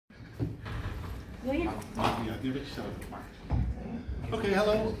Wil je? Ja, die heb ik zelf gemaakt. Okay,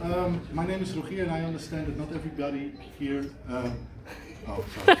 hello. My name is Rogier and I understand that not everybody here... oh,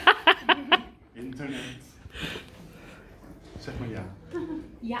 sorry. Internet. Zeg maar ja.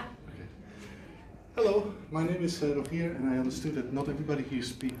 Ja. Okay. Hello, my name is Rogier and I understood that not everybody here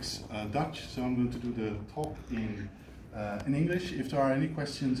speaks Dutch, so I'm going to do the talk in English. If there are any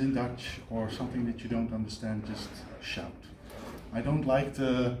questions in Dutch or something that you don't understand, just shout. I don't like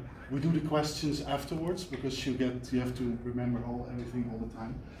the... We do the questions afterwards because you have to remember everything all the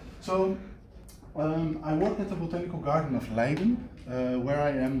time. So I work at the Botanical Garden of Leiden, where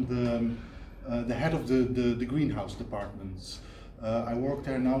I am the head of the greenhouse departments. I work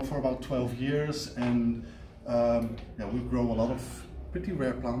there now for about 12 years, and yeah, we grow a lot of pretty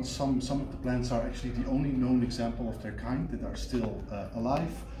rare plants. Some of the plants are actually the only known example of their kind that are still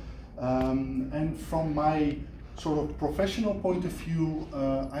alive. And from my sort of professional point of view,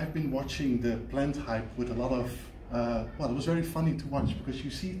 I've been watching the plant hype with a lot of, well, it was very funny to watch because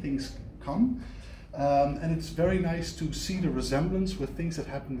you see things come, and it's very nice to see the resemblance with things that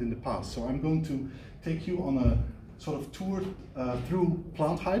happened in the past. So I'm going to take you on a sort of tour through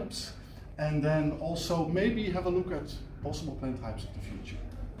plant hypes, and then also maybe have a look at possible plant hypes of the future.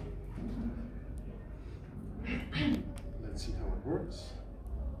 Let's see how it works.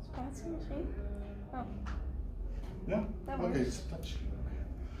 Spatie misschien? Oh. Yeah? Okay, it's touchscreen. Okay.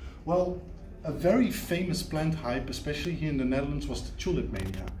 Well, a very famous plant hype, especially here in the Netherlands, was the tulip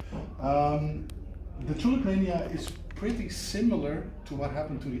mania. The tulip mania is pretty similar to what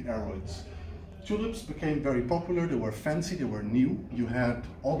happened to the aroids. Tulips became very popular, they were fancy, they were new. You had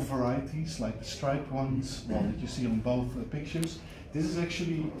odd varieties like the striped ones, well, that you see on both pictures. This is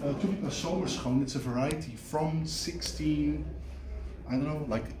actually Tulip Zomerschoon. It's a variety from I don't know,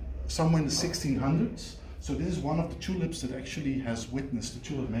 like somewhere in the 1600s. So this is one of the tulips that actually has witnessed the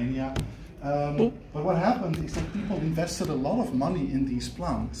tulip mania. But what happened is that people invested a lot of money in these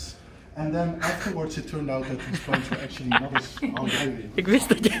plants. And then afterwards it turned out that these plants were actually not as... Oh, Ik wist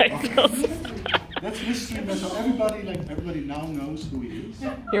dat jij het was. That's mystery, so everybody now knows who he is.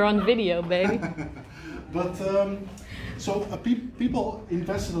 You're on video, baby. But people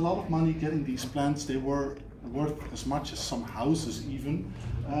invested a lot of money getting these plants. They were worth as much as some houses even.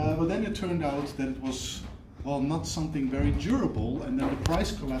 But then it turned out that it was, well, not something very durable, and then the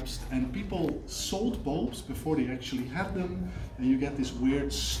price collapsed and people sold bulbs before they actually had them, and you get this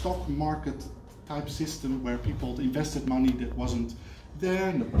weird stock market type system where people invested money that wasn't there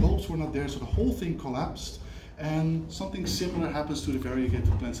and the bulbs were not there, so the whole thing collapsed. And something similar happens to the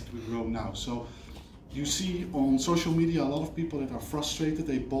variegated plants that we grow now. So you see on social media a lot of people that are frustrated.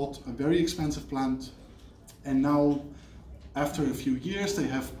 They bought a very expensive plant, and now after a few years they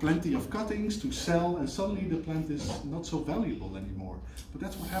have plenty of cuttings to sell, and suddenly the plant is not so valuable anymore. But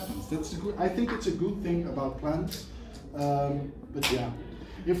that's what happens. I think it's a good thing about plants. But yeah,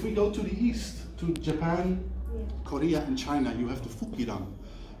 if we go to the east, to Japan, Korea and China, you have the Fukiran.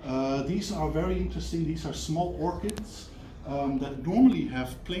 These are very interesting. These are small orchids that normally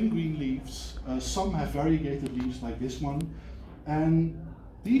have plain green leaves. Some have variegated leaves like this one. And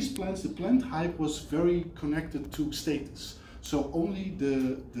these plants, the plant hype was very connected to status. So only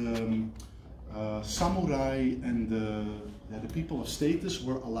the samurai and the people of status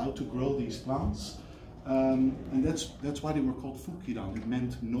were allowed to grow these plants. And that's why they were called Fukiran. It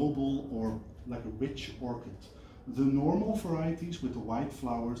meant noble or like a rich orchid. The normal varieties with the white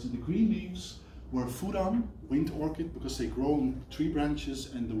flowers and the green leaves were Furan, wind orchid, because they grow on tree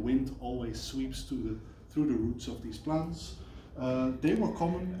branches and the wind always sweeps through the roots of these plants. They were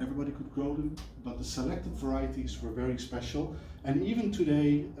common, everybody could grow them, but the selected varieties were very special. And even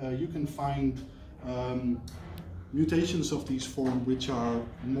today you can find mutations of these forms which are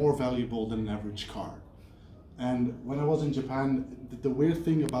more valuable than an average car. And when I was in Japan, the weird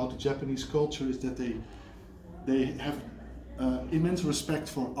thing about the Japanese culture is that they have immense respect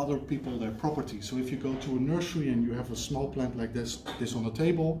for other people, their property. So if you go to a nursery and you have a small plant like this on the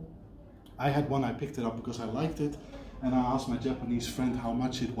table, I had one, I picked it up because I liked it, and I asked my Japanese friend how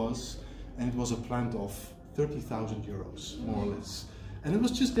much it was, and it was a plant of 30,000 euros, more or less. And it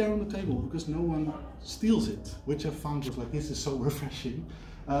was just there on the table because no one steals it, which I found was like, this is so refreshing.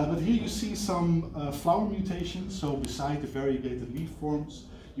 But here you see some flower mutations. So beside the variegated leaf forms,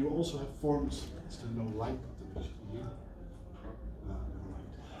 you also have forms, is there no light?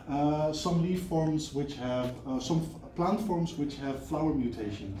 Some leaf forms which have, some plant forms which have flower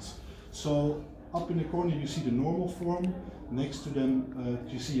mutations. So up in the corner you see the normal form, next to them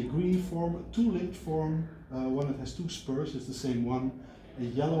you see a green form, a two-lipped form, one that has two spurs, is the same one, a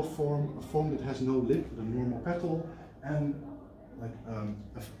yellow form, a form that has no lip, the normal petal, and like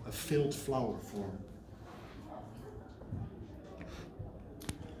a filled flower form.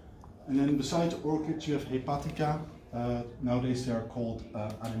 And then besides orchids, you have hepatica. Nowadays they are called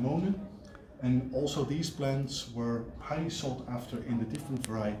anemone. And also these plants were highly sought after in the different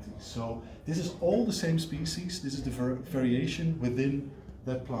varieties. So this is all the same species. This is the variation within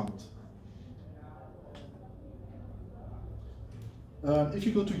that plant. If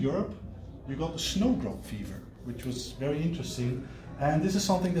you go to Europe, you got the snowdrop fever, which was very interesting. And this is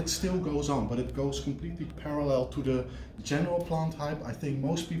something that still goes on, but it goes completely parallel to the general plant hype. I think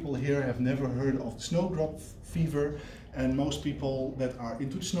most people here have never heard of snowdrop fever, and most people that are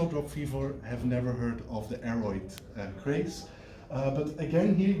into snowdrop fever have never heard of the aroid craze. But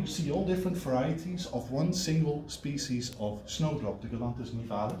again, here you see all different varieties of one single species of snowdrop, the Galanthus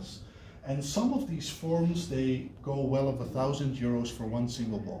nivalis. And some of these forms, they go well over €1,000 for one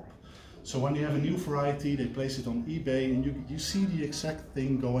single bulb. So when you have a new variety, they place it on eBay, and you see the exact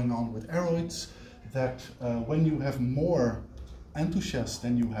thing going on with aroids, that when you have more enthusiasts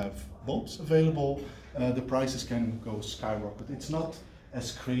than you have bulbs available, the prices can go skyrocket. It's not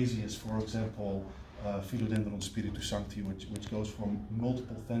as crazy as, for example, Philodendron Spiritus Sancti, which goes from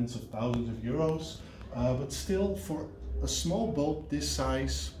multiple tens of thousands of euros, but still for a small bulb this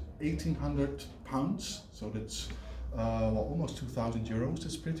size, 1,800 pounds, so that's well, almost 2,000 euros.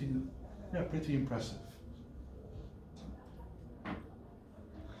 That's pretty impressive.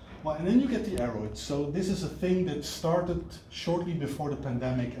 Well, and then you get the aroids. So this is a thing that started shortly before the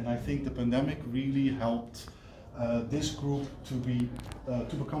pandemic, and I think the pandemic really helped this group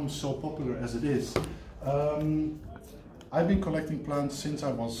to become so popular as it is. I've been collecting plants since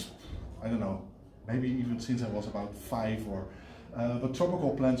I was, I don't know, maybe even since I was about 5, or but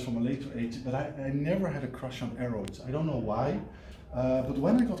tropical plants from a later age. But I never had a crush on aroids. I don't know why. But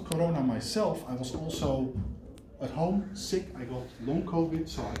when I got corona myself, I was also at home sick. I got long COVID,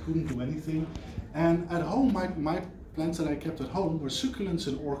 so I couldn't do anything. And at home, my plants that I kept at home were succulents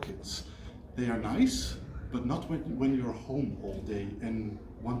and orchids. They are nice, but not when you're home all day and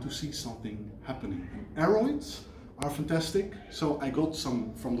want to see something happening. And aroids are fantastic. So I got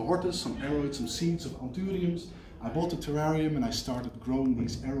some from the hortus, some aroids, some seeds of anthuriums. I bought a terrarium and I started growing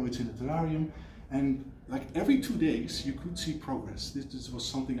these aroids in the terrarium. And like every 2 days, you could see progress. This was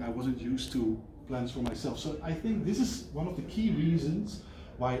something I wasn't used to plants for myself. So I think this is one of the key reasons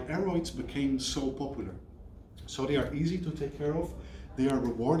why aroids became so popular. So they are easy to take care of, they are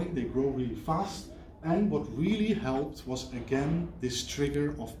rewarding, they grow really fast, and what really helped was again this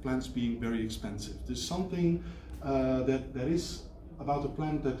trigger of plants being very expensive. There's something that is about a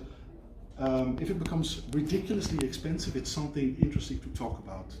plant that if it becomes ridiculously expensive, it's something interesting to talk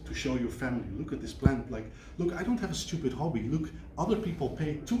about, to show your family. Look at this plant, like, look, I don't have a stupid hobby. Look, other people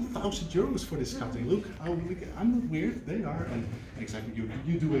pay 2,000 euros for this cutting. Look, I'm not weird, they are. And exactly,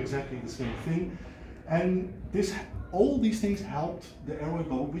 you do exactly the same thing. And all these things helped the aroid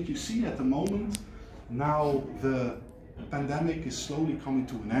bubble, which you see at the moment. Now the pandemic is slowly coming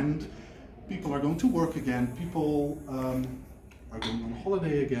to an end. People are going to work again. People are going on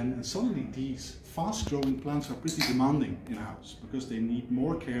holiday again, and suddenly these fast-growing plants are pretty demanding in a house because they need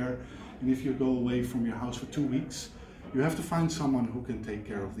more care. And if you go away from your house for 2 weeks, you have to find someone who can take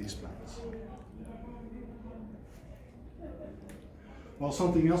care of these plants. Well,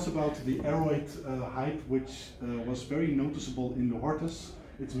 something else about the aroid hype, which was very noticeable in the hortus.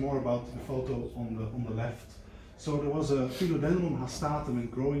 It's more about the photo on the left. So there was a Philodendron hastatum, and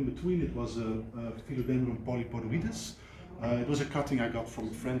growing between it was a Philodendron polypodoides. It was a cutting I got from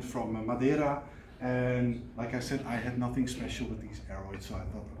a friend from Madeira, and like I said, I had nothing special with these aroids, so I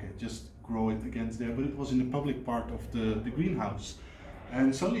thought, okay, just grow it against there. But it was in the public part of the greenhouse,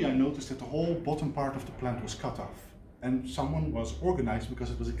 and suddenly I noticed that the whole bottom part of the plant was cut off, and someone was organized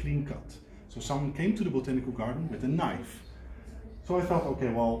because it was a clean cut. So someone came to the botanical garden with a knife. So I thought, okay,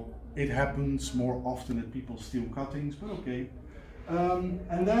 well, it happens more often that people steal cuttings, but okay.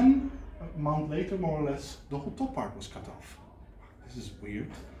 And then a month later, more or less, the whole top part was cut off. This is weird,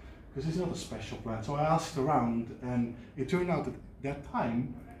 because it's not a special plant. So I asked around, and it turned out that that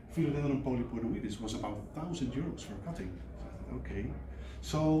time, Philodendron polypodoides was about 1,000 euros for a cutting. So I thought, okay.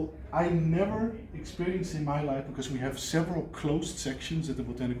 So I never experienced in my life, because we have several closed sections at the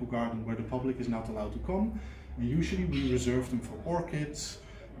botanical garden where the public is not allowed to come. And usually we reserve them for orchids,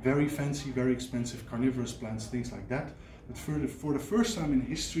 very fancy, very expensive carnivorous plants, things like that. But for the first time in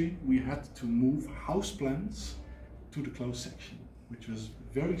history, we had to move house plants to the closed section, which was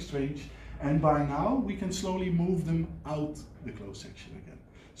very strange. And by now, we can slowly move them out the closed section again.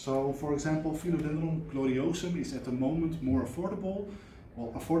 So, for example, Philodendron gloriosum is at the moment more affordable.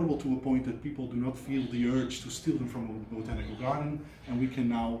 well, affordable to a point that people do not feel the urge to steal them from a botanical garden, and we can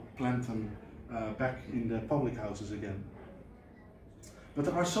now plant them back in the public houses again. But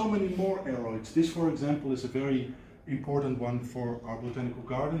there are so many more aroids. This, for example, is a very important one for our botanical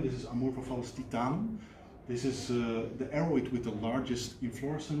garden. This is Amorphophallus titanum. This is the aroid with the largest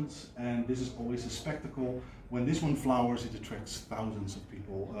inflorescence, and this is always a spectacle. When this one flowers, it attracts thousands of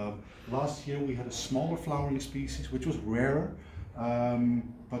people. Last year we had a smaller flowering species, which was rarer,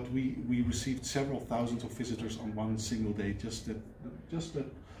 but we received several thousands of visitors on one single day, just that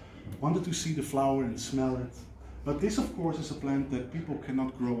wanted to see the flower and smell it. But this, of course, is a plant that people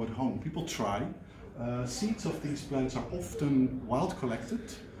cannot grow at home. People try. Seeds of these plants are often wild collected,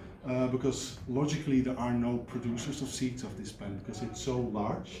 because logically there are no producers of seeds of this plant because it's so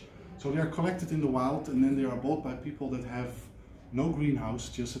large. So they are collected in the wild, and then they are bought by people that have no greenhouse,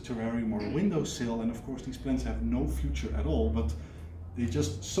 just a terrarium or a windowsill. And of course these plants have no future at all, but they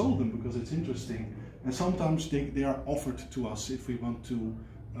just sow them because it's interesting. And sometimes they are offered to us if we want to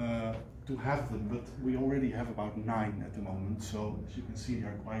have them, but we already have about 9 at the moment. So as you can see, they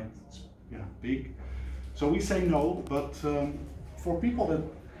are quite big. So we say no, but for people that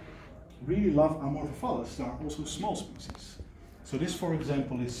really love Amorphophallus, there are also small species. So this, for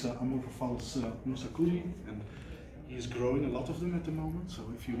example, is Amorphophallus musakuri, and he is growing a lot of them at the moment. So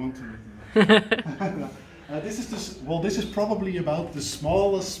if you want to, this is probably about the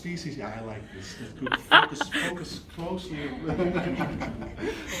smallest species. Yeah, I like this. That could focus closely.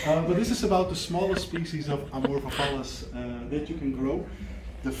 But this is about the smallest species of Amorphophallus that you can grow.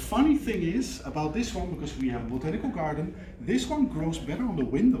 The funny thing is about this one, because we have a botanical garden, this one grows better on the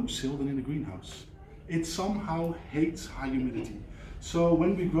windowsill than in the greenhouse. It somehow hates high humidity. So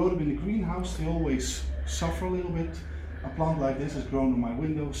when we grow them in the greenhouse, they always suffer a little bit. A plant like this is grown on my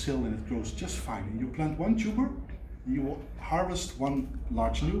windowsill and it grows just fine. And you plant one tuber, you will harvest one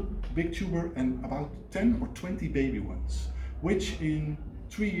large new big tuber and about 10 or 20 baby ones, which in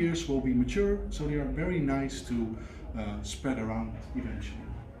 3 years will be mature, so they are very nice to spread around eventually.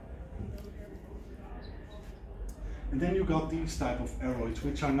 And then you got these type of aroids,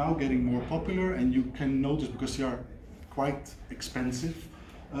 which are now getting more popular, and you can notice because they are quite expensive.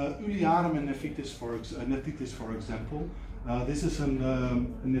 Uliarum and Nephitis, for example. This is a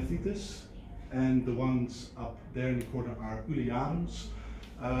Nephitis, and the ones up there in the corner are Uliarums.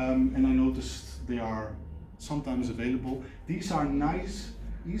 And I noticed they are sometimes available. These are nice,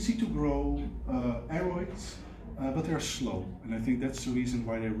 easy to grow aroids. But they're slow, and I think that's the reason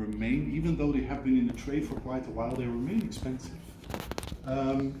why they remain, even though they have been in the trade for quite a while, they remain expensive.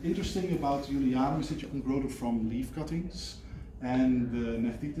 Interesting about Uliarum is that you can grow them from leaf cuttings, and the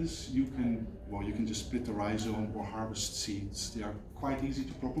Nephitis you can just split the rhizome or harvest seeds. They are quite easy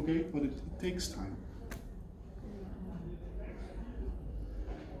to propagate, but it takes time.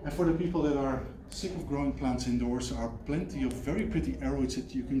 And for the people that are sick of growing plants indoors, there are plenty of very pretty aroids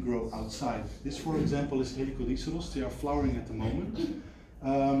that you can grow outside. This, for example, is Helicodiceros. They are flowering at the moment.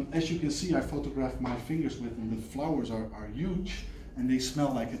 As you can see, I photographed my fingers with them. The flowers are huge and they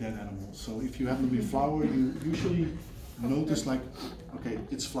smell like a dead animal. So if you happen to be flower, you usually notice like, okay,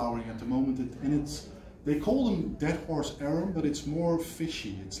 it's flowering at the moment. They call them dead horse arum, but it's more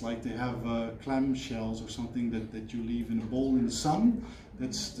fishy. It's like they have clam shells or something that you leave in a bowl in the sun.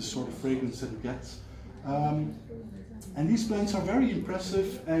 That's the sort of fragrance that it gets. And these plants are very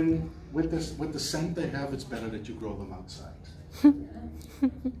impressive, and with the scent they have, it's better that you grow them outside. And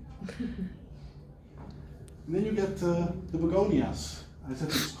then you get the begonias. I said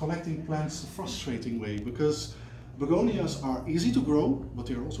it's collecting plants the frustrating way, because begonias are easy to grow, but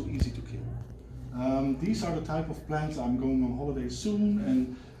they're also easy to kill. These are the type of plants, I'm going on holiday soon,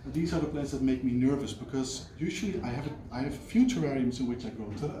 and these are the plants that make me nervous, because usually I have a few terrariums in which I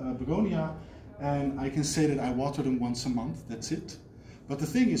grow begonia, and I can say that I water them once a month, that's it. But the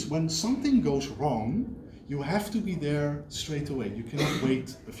thing is, when something goes wrong, you have to be there straight away. You cannot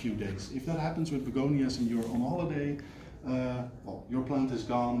wait a few days. If that happens with begonias and you're on holiday, well, your plant is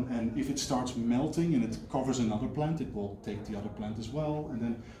gone, and if it starts melting and it covers another plant, it will take the other plant as well, and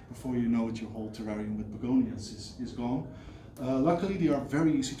then before you know it, your whole terrarium with begonias is gone. Luckily, they are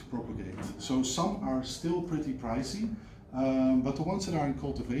very easy to propagate. So some are still pretty pricey, but the ones that are in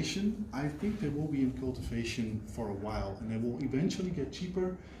cultivation, I think they will be in cultivation for a while, and they will eventually get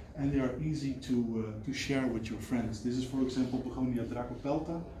cheaper, and they are easy to share with your friends. This is, for example, Begonia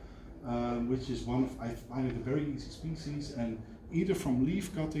dracopelta, which is I find it a very easy species, and either from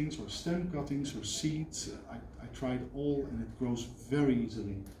leaf cuttings or stem cuttings or seeds, I tried all, and it grows very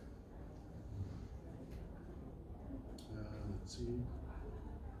easily.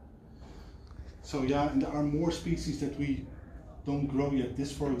 So yeah, and there are more species that we don't grow yet.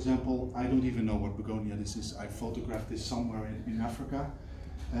 This, for example, I don't even know what begonia this is. I photographed this somewhere in Africa,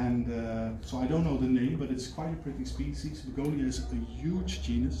 and so I don't know the name, but it's quite a pretty species. Begonia is a huge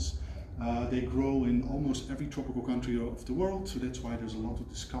genus. They grow in almost every tropical country of the world, so that's why there's a lot to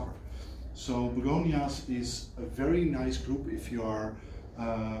discover. So begonias is a very nice group if you are,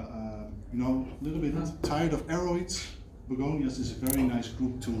 you know, a little bit tired of aroids. Begonias is a very nice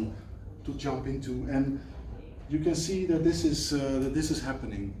group to jump into, and you can see that this is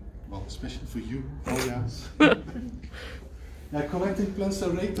happening. Well, especially for you, Hoyas. Yeah, collecting plants the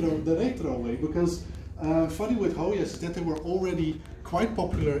retro way, because funny with Hoyas is that they were already quite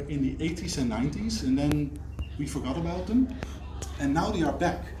popular in the 80s and 90s, and then we forgot about them, and now they are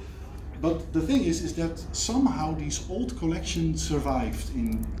back. But the thing is that somehow these old collections survived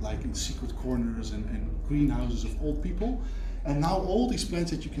in secret corners and greenhouses of old people, and now all these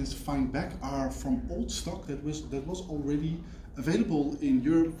plants that you can find back are from old stock that was already available in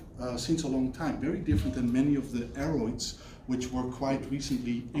Europe since a long time. Very different than many of the aroids which were quite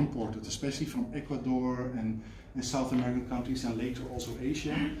recently imported, especially from Ecuador and South American countries, and later also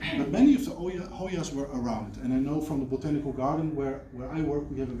Asia. But many of the Hoyas were around, and I know from the botanical garden where I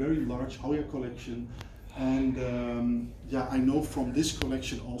work, we have a very large Hoya collection, and yeah, I know from this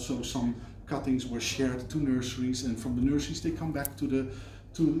collection also some cuttings were shared to nurseries, and from the nurseries they come back to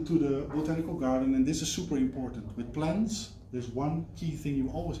the botanical garden, and this is super important. With plants, there's one key thing you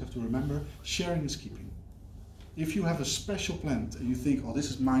always have to remember: sharing is keeping. If you have a special plant and you think, oh, this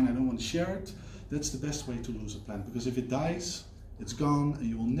is mine, I don't want to share it, that's the best way to lose a plant, because if it dies, it's gone and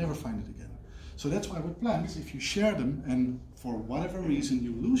you will never find it again. So that's why with plants, if you share them and for whatever reason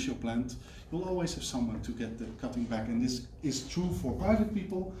you lose your plant, you'll always have someone to get the cutting back. And this is true for private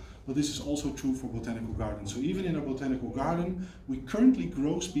people, but this is also true for botanical gardens. So even in our botanical garden, we currently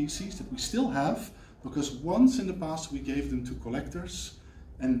grow species that we still have, because once in the past we gave them to collectors,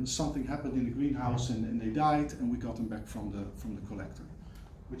 and something happened in the greenhouse and they died, and we got them back from the collector,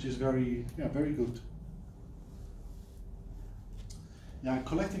 which is very good. Yeah,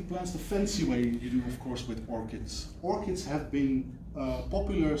 collecting plants the fancy way you do, of course, with orchids. Orchids have been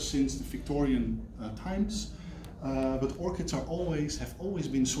popular since the Victorian times, but orchids have always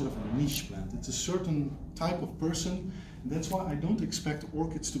been sort of a niche plant. It's a certain type of person, and that's why I don't expect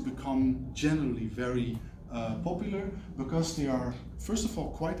orchids to become generally very popular, because they are, first of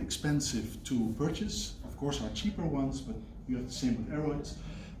all, quite expensive to purchase. Of course, there are cheaper ones, but you have the same with aroids.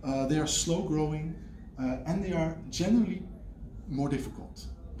 They are slow growing, and they are generally more difficult.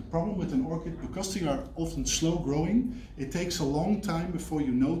 The problem with an orchid, because they are often slow growing, it takes a long time before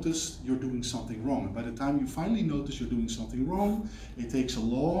you notice you're doing something wrong. And by the time you finally notice you're doing something wrong, it takes a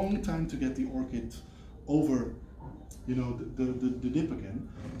long time to get the orchid over, you know, the dip again.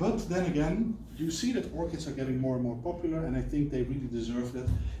 But then again, you see that orchids are getting more and more popular, and I think they really deserve that.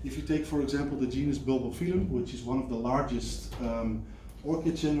 If you take, for example, the genus Bulbophyllum, which is one of the largest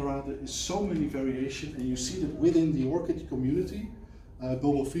orchid genera, there is so many variation, and you see that within the orchid community,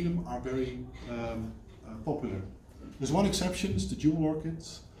 Bulbophyllum are very popular. There's one exception, it's the jewel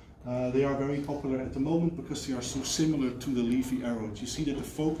orchids. They are very popular at the moment because they are so similar to the leafy aroids. You see that the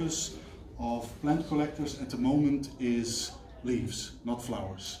focus of plant collectors at the moment is leaves, not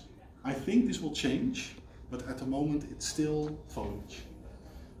flowers. I think this will change, but at the moment it's still foliage.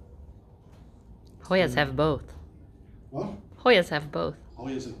 Hoyas have both. What? Hoyas have both.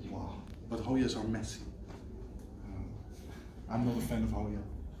 Hoyas, wow, but Hoyas are messy. I'm not a fan of Hoya.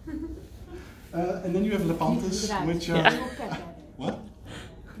 And then you have Lepanthus, which are... Yeah. What?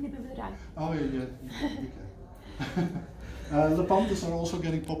 Knippen we eruit. Oh yeah, okay. Lepanthus are also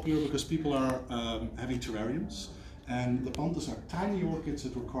getting popular because people are having terrariums, and Lepanthus are tiny orchids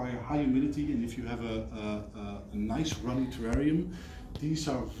that require high humidity, and if you have a nice running terrarium, these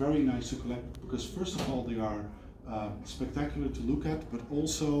are very nice to collect because first of all they are spectacular to look at, but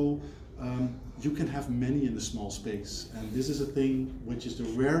also you can have many in a small space, and this is a thing which is the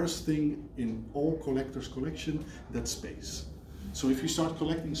rarest thing in all collectors' collection, that's space. So if you start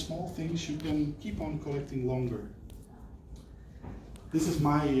collecting small things, you can keep on collecting longer. This is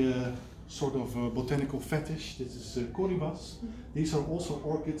my sort of botanical fetish. This is Corybas. These are also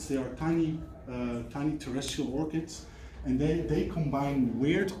orchids. They are tiny, tiny terrestrial orchids, and they combine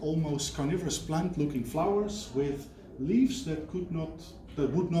weird, almost carnivorous plant-looking flowers with leaves that would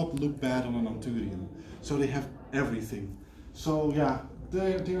not look bad on an anthurium. So they have everything. So yeah,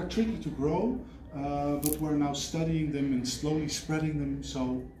 they are tricky to grow, but we're now studying them and slowly spreading them.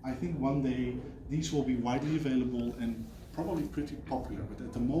 So I think one day these will be widely available and probably pretty popular. But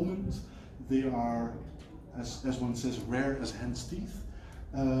at the moment, they are, as one says, rare as hen's teeth.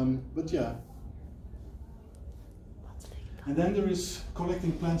 But yeah. And then there is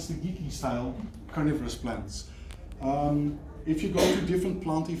collecting plants the geeky style, carnivorous plants. If you go to different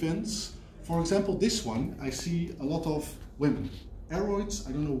plant events, for example this one, I see a lot of women. Aroids,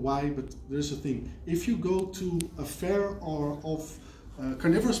 I don't know why, but there's a thing. If you go to a fair of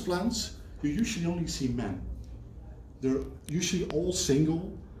carnivorous plants, you usually only see men. They're usually all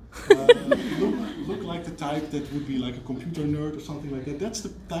single, look like the type that would be like a computer nerd or something like that. That's the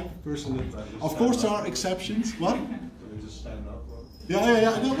type of person that, of course there are exceptions. What? Just stand up.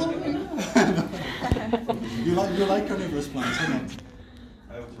 Yeah. No. You like carnivorous plants, or not?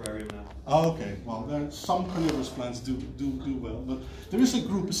 I have a terrarium now. Oh, okay. Well, there are some carnivorous plants do well, but there is a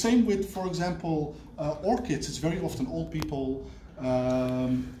group. Same with, for example, orchids. It's very often old people.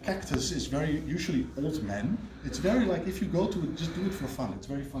 Cactus is very usually old men. It's very like if you go to it, just do it for fun. It's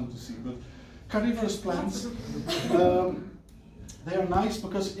very fun to see. But carnivorous plants, they are nice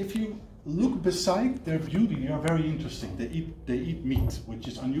because if you look beside their beauty, they are very interesting. They eat meat, which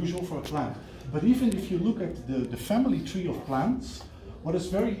is unusual for a plant. But even if you look at the family tree of plants, what is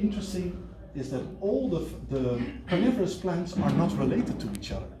very interesting is that all the carnivorous plants are not related to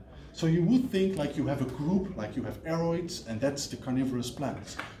each other. So you would think like you have a group, like you have aroids, and that's the carnivorous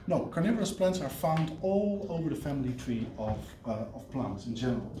plants. No, carnivorous plants are found all over the family tree of plants in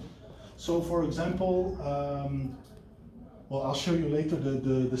general. So for example, well, I'll show you later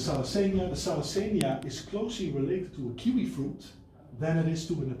the Sarracenia. The Sarracenia is closely related to a kiwi fruit than it is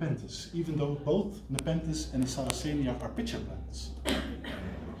to a Nepenthes, even though both Nepenthes and the Sarracenia are pitcher plants.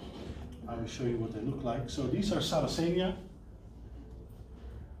 I will show you what they look like. So these are Sarracenia,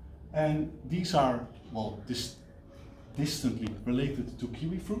 and these are, well, distantly related to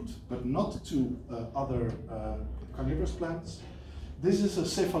kiwi fruit, but not to other carnivorous plants. This is a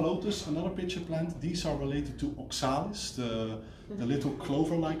Cephalotus, another pitcher plant. These are related to Oxalis, the little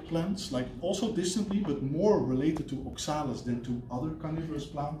clover-like plants, like also distantly, but more related to Oxalis than to other carnivorous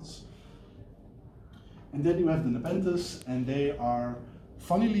plants. And then you have the Nepenthes, and they are,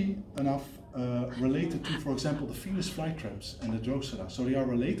 funnily enough, related to, for example, the Venus flytraps and the Drosera. So they are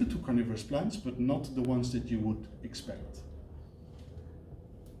related to carnivorous plants, but not the ones that you would expect.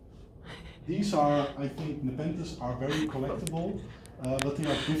 These are, I think, Nepenthes are very collectible, but they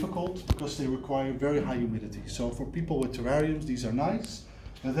are difficult because they require very high humidity. So for people with terrariums, these are nice.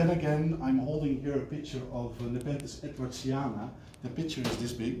 And then again, I'm holding here a picture of Nepenthes edwardsiana. The picture is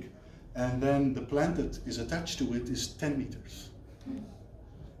this big, and then the plant that is attached to it is 10 meters.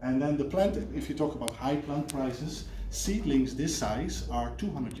 And then the plant, if you talk about high plant prices, seedlings this size are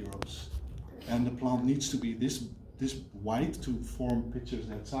 200 euros. And the plant needs to be this wide to form pitchers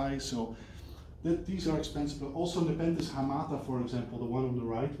that size. So these are expensive. But also Nepenthes hamata, for example, the one on the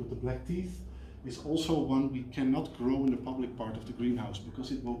right with the black teeth, is also one we cannot grow in the public part of the greenhouse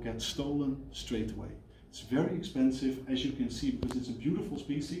because it will get stolen straight away. It's very expensive, as you can see, because it's a beautiful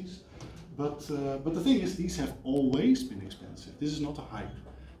species. But the thing is, these have always been expensive. This is not a hype.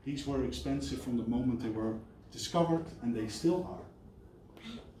 These were expensive from the moment they were discovered, and they still are.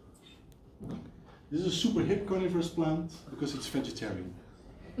 This is a super hip carnivorous plant because it's vegetarian.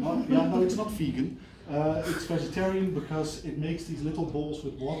 No, it's not vegan. It's vegetarian because it makes these little bowls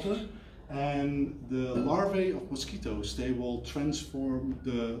with water, and the larvae of mosquitoes, they will transform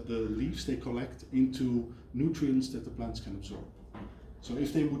the leaves they collect into nutrients that the plants can absorb. So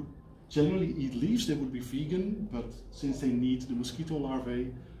if they would generally eat leaves, they would be vegan, but since they need the mosquito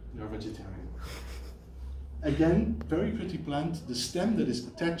larvae, they are vegetarian. Again, very pretty plant. The stem that is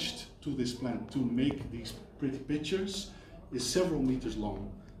attached to this plant to make these pretty pictures is several meters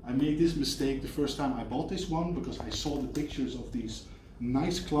long. I made this mistake the first time I bought this one because I saw the pictures of these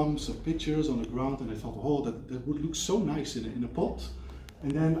nice clumps of pictures on the ground, and I thought, oh, that would look so nice in a pot.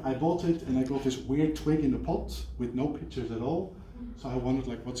 And then I bought it, and I got this weird twig in the pot with no pictures at all. So I wondered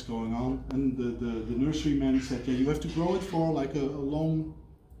like what's going on, and the nurseryman said, yeah, you have to grow it for like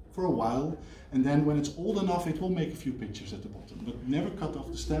for a while, and then when it's old enough it will make a few pictures at the bottom, but never cut off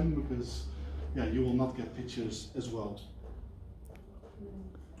the stem because yeah, you will not get pictures as well.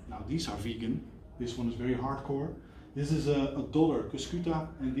 Now these are vegan. This one is very hardcore. This is a dollar cuscuta,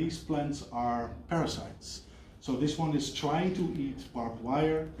 and these plants are parasites. So this one is trying to eat barbed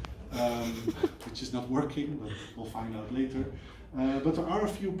wire, which is not working, but we'll find out later. But there are a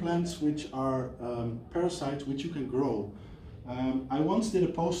few plants which are parasites which you can grow. I once did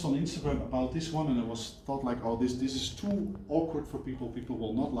a post on Instagram about this one, and I thought like, oh, this is too awkward for people. People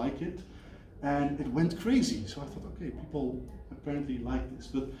will not like it, and it went crazy. So I thought, okay, people apparently like this.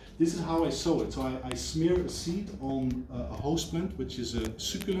 But this is how I sow it. So I smear a seed on a host plant, which is a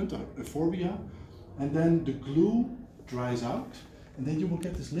succulent, a euphorbia, and then the glue dries out, and then you will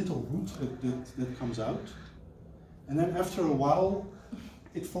get this little root that comes out. And then after a while,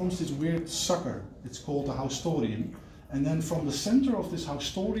 it forms this weird sucker. It's called a haustorium. And then from the center of this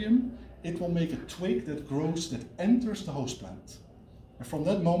haustorium, it will make a twig that grows, that enters the host plant. And from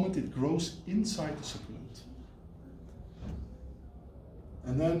that moment, it grows inside the succulent.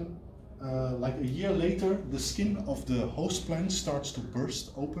 And then, like a year later, the skin of the host plant starts to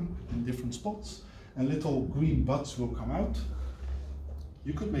burst open in different spots, and little green buds will come out.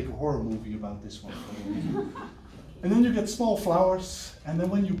 You could make a horror movie about this one. And then you get small flowers, and then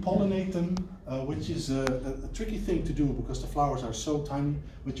when you pollinate them, which is a tricky thing to do because the flowers are so tiny,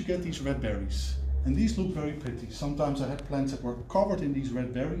 but you get these red berries. And these look very pretty. Sometimes I had plants that were covered in these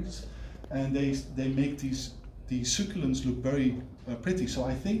red berries, and they make these succulents look very pretty. So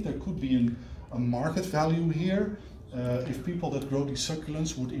I think there could be a market value here if people that grow these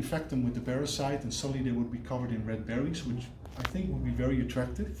succulents would infect them with the parasite, and suddenly they would be covered in red berries, which I think would be very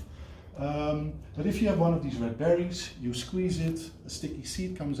attractive. But if you have one of these red berries, you squeeze it, a sticky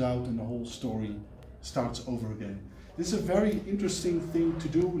seed comes out, and the whole story starts over again. This is a very interesting thing to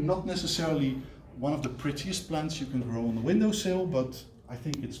do, not necessarily one of the prettiest plants you can grow on the windowsill, but I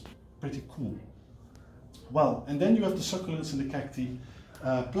think it's pretty cool. Well, and then you have the succulents and the cacti.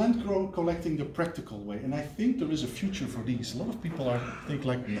 Plant collecting the practical way, and I think there is a future for these. A lot of people think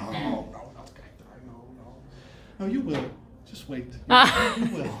like, no, not cacti, no. No, you will. Just wait. You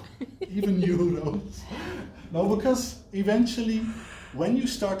will. Even you, Roos. No, because eventually, when you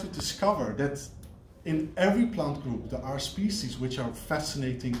start to discover that in every plant group there are species which are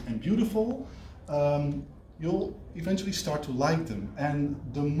fascinating and beautiful, you'll eventually start to like them. And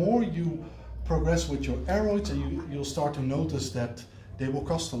the more you progress with your aeroids, and you'll start to notice that they will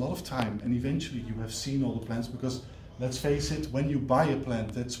cost a lot of time, and eventually you have seen all the plants, because let's face it, when you buy a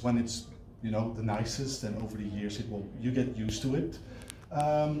plant, that's when it's, you know, the nicest, and over the years you get used to it.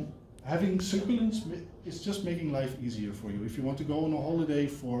 Having succulents is just making life easier for you. If you want to go on a holiday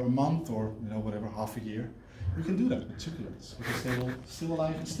for a month or, you know, whatever, half a year, you can do that with succulents, because they will still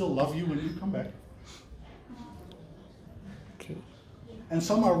alive and still love you when you come back. Okay. And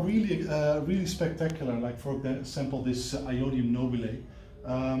some are really, really spectacular, like for example this Iodium nobile.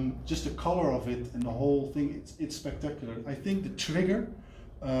 Just the color of it and the whole thing, it's spectacular. I think the trigger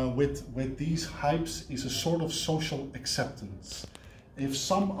with these hypes is a sort of social acceptance. If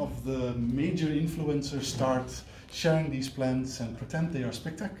some of the major influencers start sharing these plants and pretend they are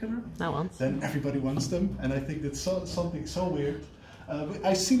spectacular, then everybody wants them, and I think that's something so weird.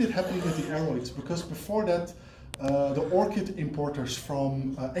 I've seen it happening with the aeroids, because before that, the orchid importers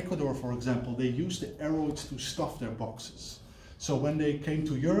from Ecuador, for example, they used the aeroids to stuff their boxes. So when they came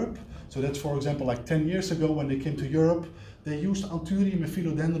to Europe, so that's for example like 10 years ago when they came to Europe, they used Anthurium and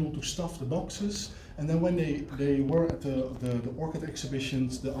Philodendron to stuff the boxes, and then when they were at the orchid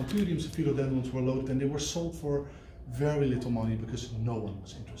exhibitions, the Anthuriums and Philodendrons were loaded, and they were sold for very little money because no one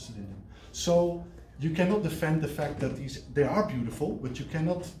was interested in them. So you cannot defend the fact that they are beautiful, but you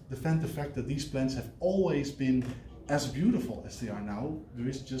cannot defend the fact that these plants have always been as beautiful as they are now. There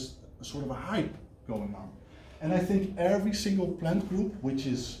is just a sort of a hype going on. And I think every single plant group, which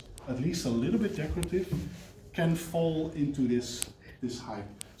is at least a little bit decorative, can fall into this hype.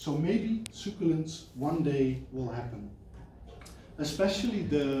 So maybe succulents one day will happen. Especially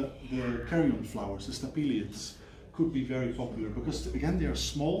the carrion flowers, the stapeliads, could be very popular, because again they are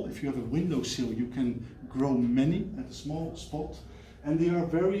small. If you have a windowsill, you can grow many at a small spot, and they are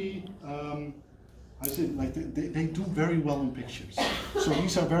very, I say, like they do very well in pictures. So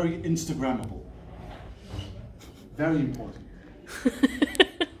these are very Instagrammable. Very important.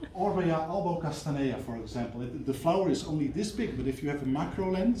 Orbea albocastanea, for example. The flower is only this big, but if you have a macro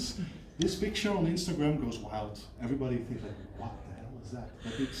lens, this picture on Instagram goes wild. Everybody thinks like, what the hell is that?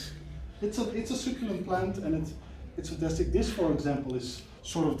 But it's a succulent plant, and it's fantastic. This, for example, is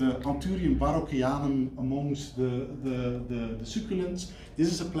sort of the Anthurium barochianum amongst the succulents.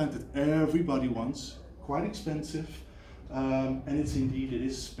 This is a plant that everybody wants, quite expensive, and it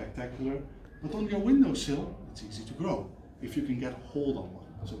is spectacular. But on your windowsill, it's easy to grow if you can get hold on one.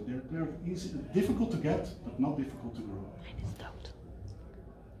 So they're easy, difficult to get, but not difficult to grow.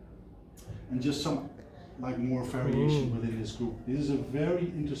 And just some like more variation within this group. This is a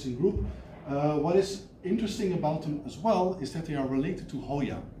very interesting group. What is interesting about them as well is that they are related to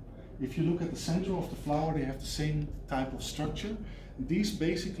Hoya. If you look at the center of the flower, they have the same type of structure. These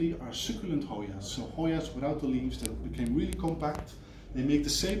basically are succulent Hoyas. So Hoyas without the leaves that became really compact. They make the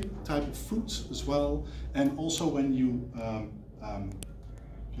same type of fruits as well. And also when you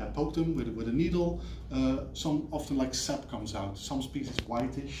poke them with a needle, some often like sap comes out. Some species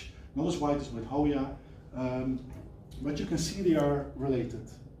whitish, not as white as with Hoya, but you can see they are related.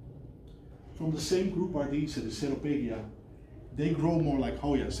 from the same group are these, the Ceropegia. They grow more like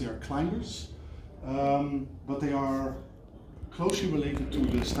Hoyas. They are climbers, but they are closely related to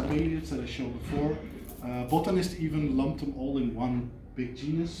the Stabeliids that I showed before. Botanists even lumped them all in one big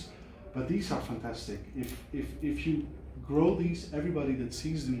genus, but these are fantastic. If you grow these, everybody that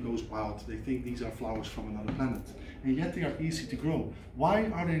sees them goes wild. They think these are flowers from another planet, and yet they are easy to grow. Why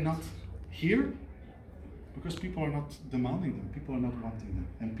are they not here? Because people are not demanding them, people are not wanting them,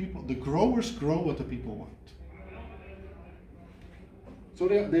 and the growers grow what the people want. So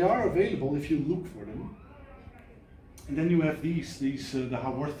they are available if you look for them. And then you have these the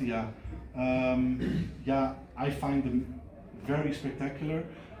Haworthia. Yeah, I find them very spectacular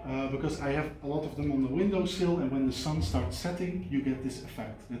because I have a lot of them on the windowsill, and when the sun starts setting, you get this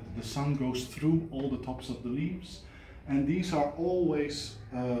effect that the sun goes through all the tops of the leaves. And these are always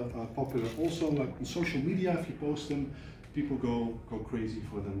popular. Also, like on social media, if you post them, people go crazy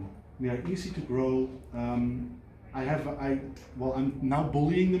for them. They are easy to grow. I'm now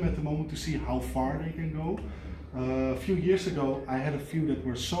bullying them at the moment to see how far they can go. A few years ago, I had a few that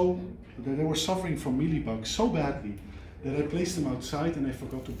they were suffering from mealybugs so badly that I placed them outside and I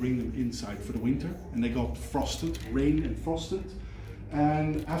forgot to bring them inside for the winter, and they got frosted, rain and frosted.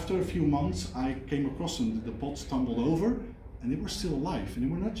 And after a few months, I came across them. The pots tumbled over, and they were still alive. And they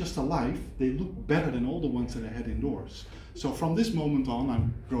were not just alive; they looked better than all the ones that I had indoors. So from this moment on,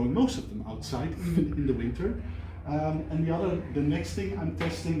 I'm growing most of them outside, even in the winter. And the next thing I'm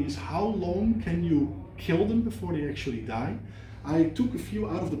testing is how long can you kill them before they actually die. I took a few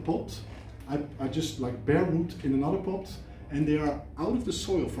out of the pot. I just like bare root in another pot, and they are out of the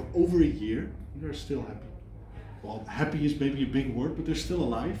soil for over a year. And they're still happy. Well, happy is maybe a big word, but they're still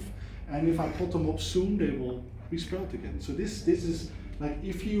alive. And if I pot them up soon, they will resprout again. So this is like,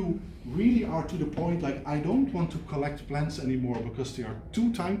 if you really are to the point, like I don't want to collect plants anymore because they are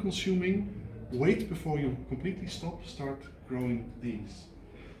too time consuming, wait before you completely start growing these.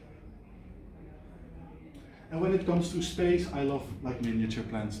 And when it comes to space, I love like miniature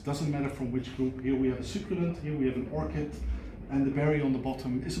plants. Doesn't matter from which group. Here we have a succulent, here we have an orchid, and the berry on the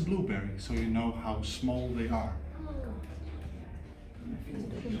bottom is a blueberry, so you know how small they are.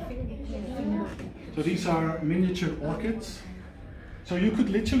 So these are miniature orchids. So you could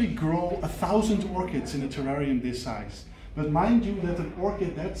literally grow 1,000 orchids in a terrarium this size. But mind you that an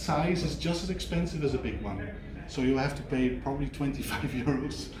orchid that size is just as expensive as a big one. So you have to pay probably 25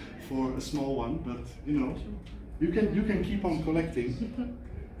 euros for a small one, but you know, you can keep on collecting.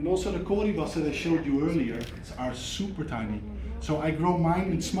 And also the colibas that I showed you earlier are super tiny. So I grow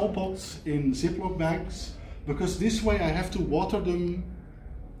mine in small pots in Ziploc bags, because this way I have to water them,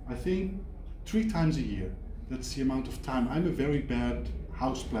 I think, 3 times a year. That's the amount of time. I'm a very bad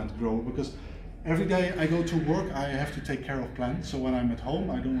houseplant grower because every day I go to work, I have to take care of plants. So when I'm at home,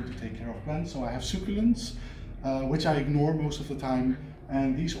 I don't want to take care of plants. So I have succulents, which I ignore most of the time,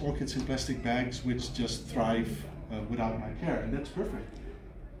 and these orchids in plastic bags, which just thrive without my care, and that's perfect.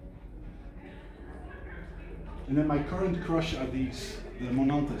 And then my current crush are these, the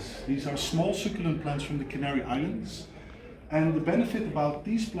Monanthes. These are small succulent plants from the Canary Islands. And the benefit about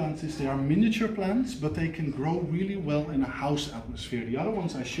these plants is they are miniature plants, but they can grow really well in a house atmosphere. The other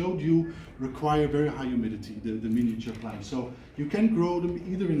ones I showed you require very high humidity, the miniature plants. So you can grow them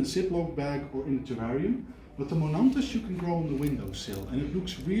either in a Ziploc bag or in a terrarium, but the Monanthes you can grow on the windowsill. And it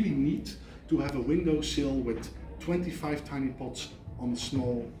looks really neat to have a windowsill with 25 tiny pots on a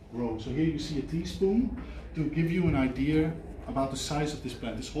small row. So here you see a teaspoon to give you an idea about the size of this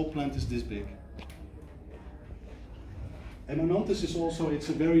plant. This whole plant is this big. And Monanthes is also, it's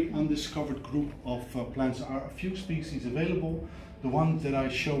a very undiscovered group of plants. There are a few species available. The one that I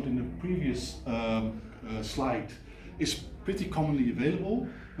showed in the previous slide is pretty commonly available,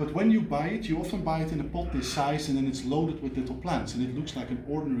 but when you buy it, you often buy it in a pot this size, and then it's loaded with little plants, and it looks like an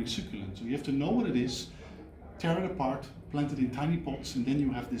ordinary succulent. So you have to know what it is, tear it apart, plant it in tiny pots, and then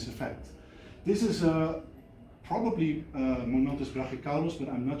you have this effect. This is probably Monanthes brachicaulos, but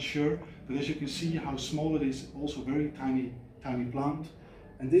I'm not sure. But as you can see how small it is, also very tiny plant.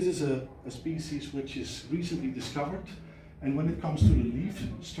 And this is a species which is recently discovered. And when it comes to the leaf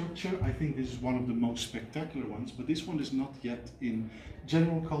structure, I think this is one of the most spectacular ones. But this one is not yet in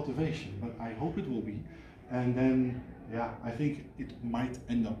general cultivation, but I hope it will be. And then, yeah, I think it might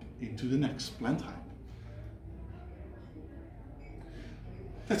end up into the next plant hype.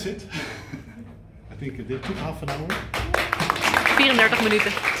 That's it. I think it took half an hour. 34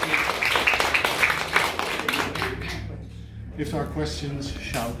 minuten. If there are questions,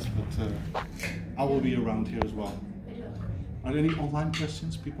 shout, but I will be around here as well. Are there any online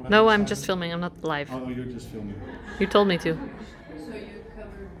questions? People have No, I'm just filming, I'm not live. Oh, you're just filming. You told me to. So you